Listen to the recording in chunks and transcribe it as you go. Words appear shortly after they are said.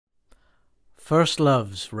First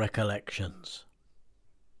Love's Recollections.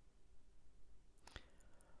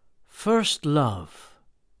 First love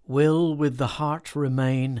will with the heart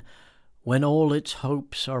remain when all its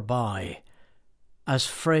hopes are by, as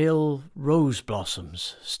frail rose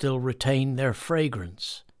blossoms still retain their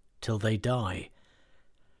fragrance till they die.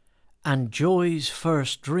 And joy's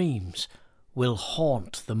first dreams will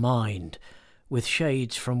haunt the mind with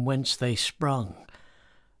shades from whence they sprung,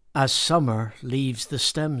 as summer leaves the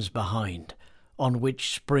stems behind on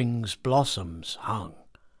which spring's blossoms hung.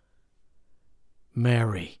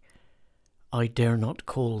 Mary, I dare not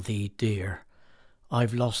call thee dear,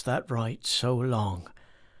 I've lost that right so long,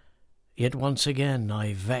 yet once again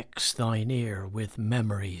I vex thine ear with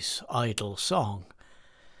memory's idle song.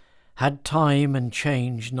 Had time and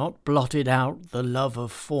change not blotted out the love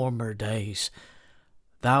of former days,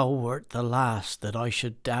 thou wert the last that I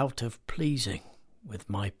should doubt of pleasing with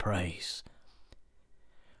my praise.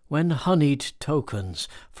 When honied tokens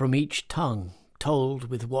from each tongue told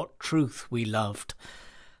with what truth we loved,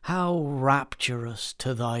 how rapturous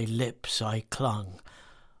to thy lips I clung,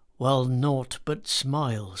 while naught but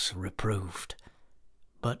smiles reproved.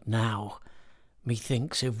 But now,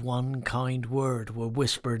 methinks if one kind word were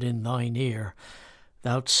whispered in thine ear,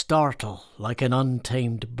 thou'd startle like an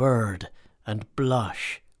untamed bird and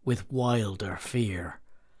blush with wilder fear.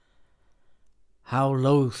 How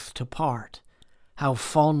loath to part, how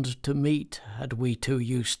fond to meet had we two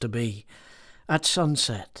used to be. At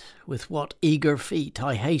sunset, with what eager feet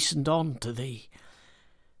I hastened on to thee.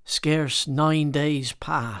 Scarce 9 days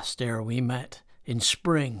passed ere we met in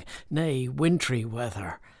spring, nay, wintry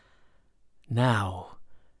weather. Now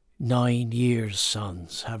 9 years'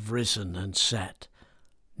 suns have risen and set,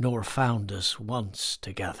 nor found us once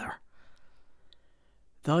together.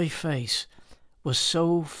 Thy face was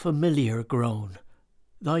so familiar grown,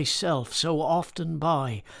 thyself so often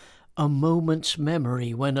by, a moment's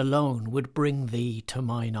memory when alone would bring thee to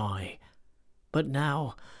mine eye. But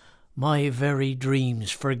now my very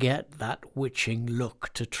dreams forget that witching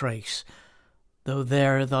look to trace, though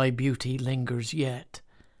there thy beauty lingers yet,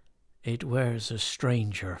 it wears a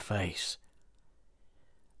stranger face.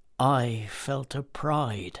 I felt a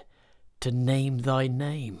pride to name thy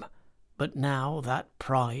name, but now that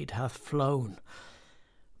pride hath flown.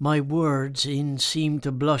 My words e'en seem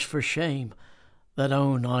to blush for shame that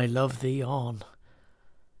own I love thee on.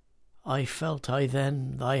 I felt I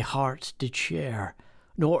then thy heart did share,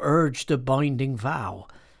 nor urged a binding vow.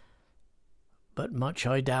 But much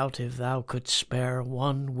I doubt if thou couldst spare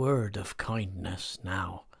one word of kindness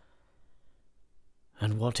now.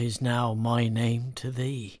 And what is now my name to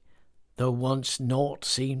thee, though once naught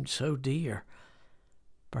seemed so dear?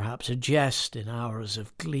 Perhaps a jest in hours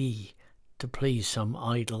of glee to please some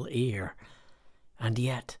idle ear. And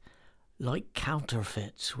yet, like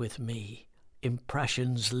counterfeits with me,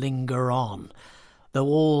 impressions linger on, though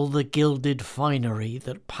all the gilded finery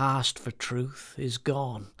that passed for truth is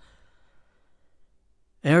gone.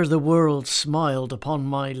 Ere the world smiled upon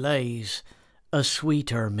my lays, a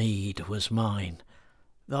sweeter meed was mine.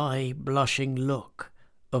 Thy blushing look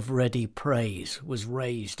of ready praise was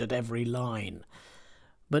raised at every line.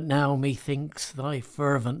 But now methinks thy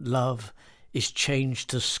fervent love is changed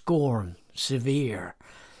to scorn severe,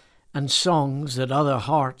 and songs that other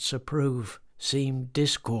hearts approve seem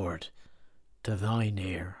discord to thine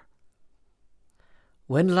ear.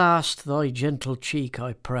 When last thy gentle cheek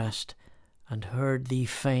I pressed, and heard thee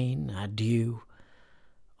feign adieu,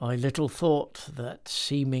 I little thought that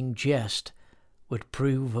seeming jest would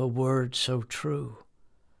prove a word so true.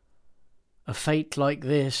 A fate like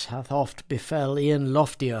this hath oft befell e'en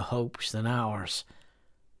loftier hopes than ours.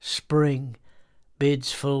 Spring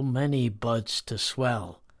bids full many buds to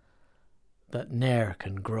swell, that ne'er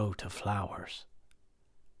can grow to flowers.